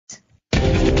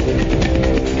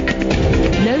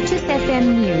Lotus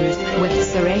FM News with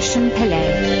Sureshan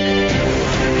Pillay.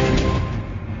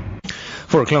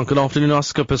 4 o'clock, good afternoon.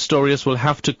 Oscar Pistorius will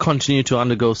have to continue to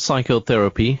undergo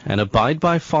psychotherapy and abide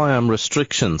by firearm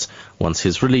restrictions once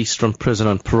he's released from prison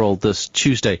on parole this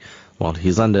Tuesday while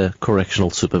he's under correctional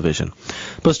supervision.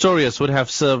 Pistorius would have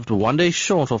served 1 day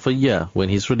short of a year when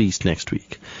he's released next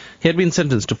week. He had been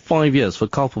sentenced to 5 years for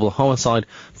culpable homicide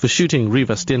for shooting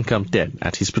Reeva Steenkamp dead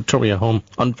at his Pretoria home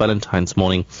on Valentine's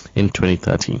morning in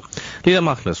 2013. Leila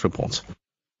Magnus reports.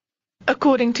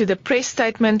 According to the press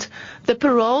statement, the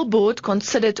parole board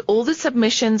considered all the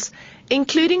submissions,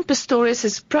 including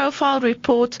Pistorius' profile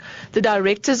report, the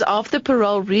directors of the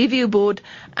parole review board,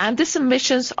 and the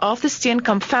submissions of the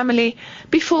Steenkamp family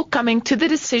before coming to the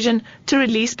decision to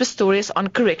release Pistorius on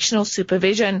correctional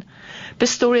supervision.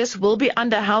 Pistorius will be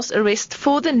under house arrest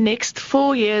for the next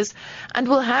 4 years and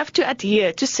will have to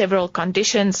adhere to several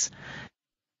conditions.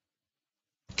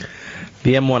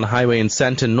 The M1 highway in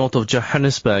Sandton, north of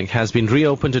Johannesburg, has been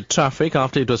reopened to traffic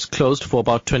after it was closed for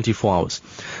about 24 hours.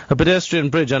 A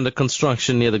pedestrian bridge under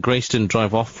construction near the Greyston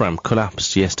Drive off-ramp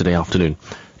collapsed yesterday afternoon.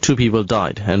 2 people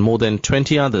died and more than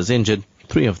 20 others injured,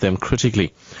 3 of them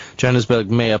critically. Johannesburg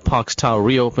Mayor Parks Tau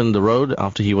reopened the road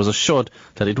after he was assured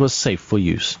that it was safe for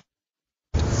use.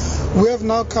 We have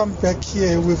now come back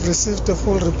here. We've received a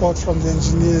full report from the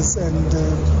engineers and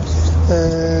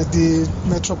the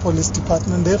Metropolis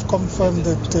Department. They've confirmed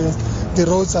that the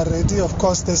roads are ready. Of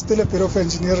course, there's still a bit of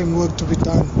engineering work to be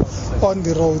done on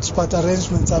the roads, but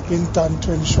arrangements are being done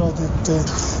to ensure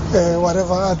that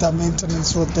whatever other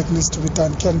maintenance work that needs to be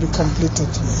done can be completed.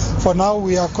 For now,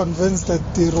 we are convinced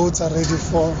that the roads are ready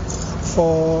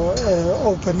for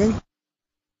opening.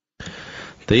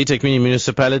 The eThekwini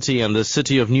municipality and the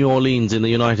city of New Orleans in the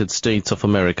United States of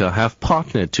America have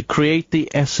partnered to create the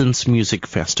Essence Music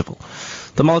Festival.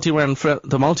 The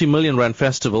multi-million rand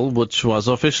festival, which was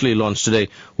officially launched today,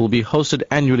 will be hosted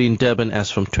annually in Durban as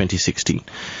from 2016.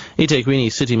 eThekwini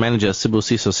city manager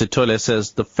Sibusiso Sitole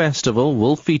says the festival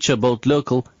will feature both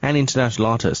local and international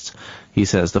artists. He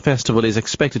says the festival is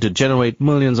expected to generate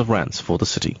millions of rands for the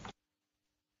city.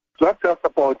 Not just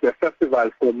about the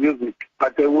festival for music,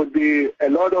 but there will be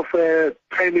a lot of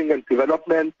training and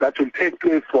development that will take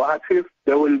place for artists.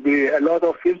 There will be a lot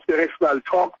of inspirational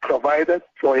talk provided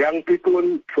for young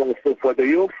people, for the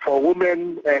youth, for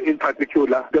women in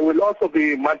particular. There will also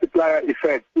be multiplier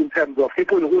effect in terms of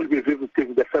people who will be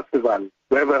visiting the festival.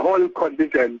 We have a whole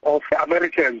contingent of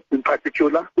Americans in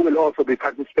particular who will also be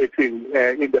participating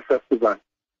in the festival.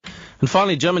 And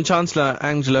finally, German Chancellor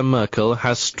Angela Merkel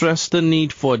has stressed the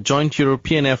need for a joint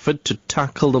European effort to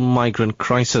tackle the migrant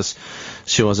crisis.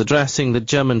 She was addressing the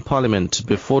German parliament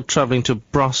before traveling to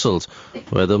Brussels,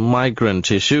 where the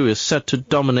migrant issue is set to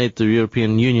dominate the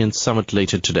European Union summit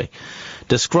later today.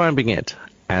 Describing it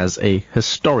as a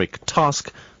historic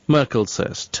task, Merkel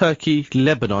says Turkey,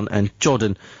 Lebanon and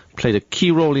Jordan played a key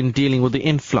role in dealing with the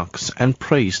influx and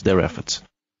praised their efforts.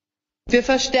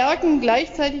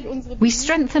 We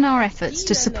strengthen our efforts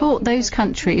to support those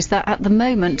countries that at the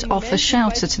moment offer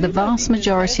shelter to the vast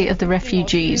majority of the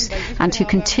refugees and who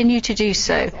continue to do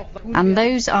so. And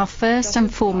those are first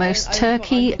and foremost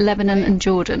Turkey, Lebanon and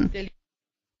Jordan.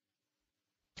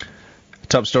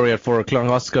 Top story at 4 o'clock.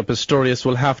 Oscar Pistorius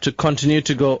will have to continue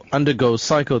to undergo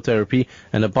psychotherapy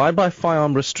and abide by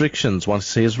firearm restrictions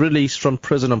once he is released from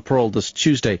prison on parole this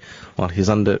Tuesday while he's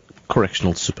under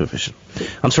correctional supervision.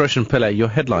 I'm Sureshan Pillay, your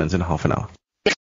headlines in half an hour.